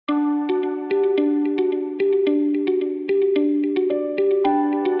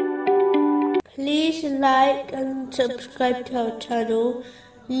like and subscribe to our channel.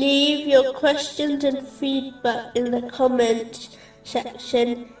 Leave your questions and feedback in the comments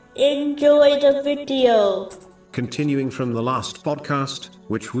section. Enjoy the video. Continuing from the last podcast,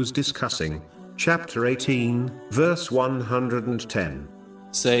 which was discussing chapter 18, verse 110.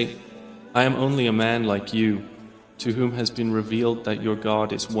 Say, I am only a man like you, to whom has been revealed that your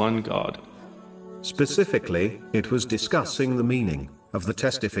God is one God. Specifically, it was discussing the meaning of the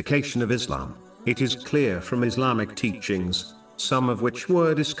testification of Islam. It is clear from Islamic teachings, some of which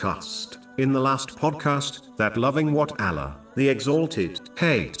were discussed in the last podcast, that loving what Allah, the Exalted,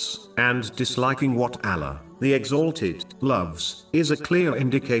 hates, and disliking what Allah, the Exalted, loves, is a clear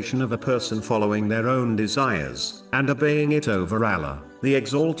indication of a person following their own desires, and obeying it over Allah, the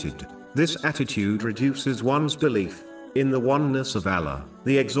Exalted. This attitude reduces one's belief in the oneness of Allah,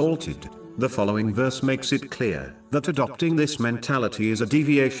 the Exalted. The following verse makes it clear that adopting this mentality is a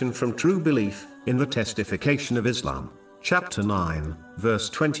deviation from true belief in the testification of Islam. Chapter 9, verse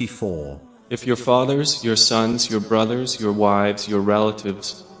 24. If your fathers, your sons, your brothers, your wives, your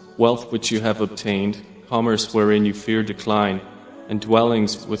relatives, wealth which you have obtained, commerce wherein you fear decline, and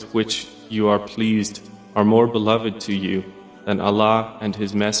dwellings with which you are pleased, are more beloved to you than Allah and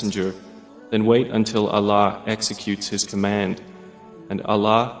His Messenger, then wait until Allah executes His command, and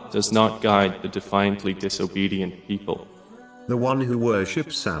Allah does not guide the defiantly disobedient people. The one who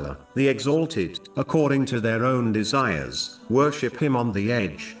worships Allah, the Exalted, according to their own desires, worship Him on the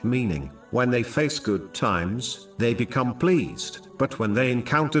edge, meaning, when they face good times, they become pleased, but when they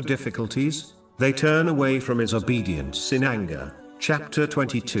encounter difficulties, they turn away from His obedience in anger. Chapter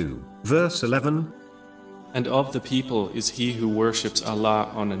 22, verse 11. And of the people is he who worships Allah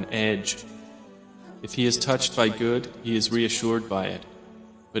on an edge. If he is touched by good, he is reassured by it.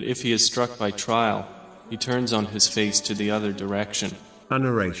 But if he is struck by trial, he turns on his face to the other direction. A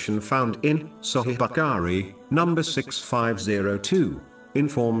narration found in Sahih Bukhari, number 6502,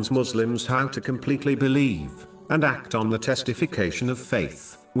 informs Muslims how to completely believe and act on the testification of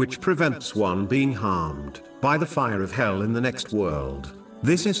faith, which prevents one being harmed by the fire of hell in the next world.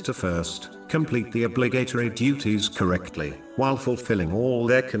 This is to first complete the obligatory duties correctly, while fulfilling all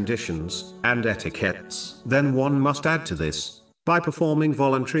their conditions and etiquettes. Then one must add to this by performing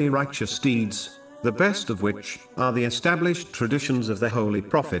voluntary righteous deeds, the best of which are the established traditions of the Holy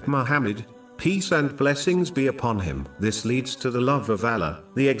Prophet Muhammad, peace and blessings be upon him. This leads to the love of Allah,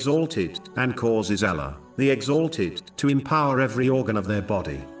 the Exalted, and causes Allah, the Exalted, to empower every organ of their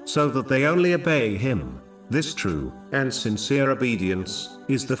body, so that they only obey Him. This true and sincere obedience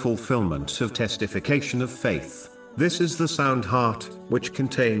is the fulfillment of testification of faith. This is the sound heart, which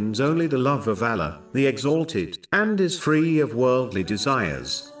contains only the love of Allah, the Exalted, and is free of worldly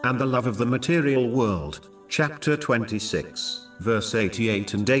desires, and the love of the material world. Chapter 26, verse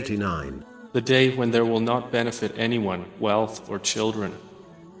 88 and 89. The day when there will not benefit anyone, wealth or children,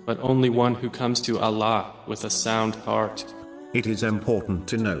 but only one who comes to Allah with a sound heart. It is important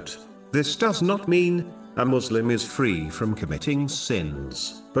to note, this does not mean a Muslim is free from committing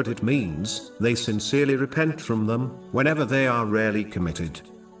sins, but it means they sincerely repent from them whenever they are rarely committed.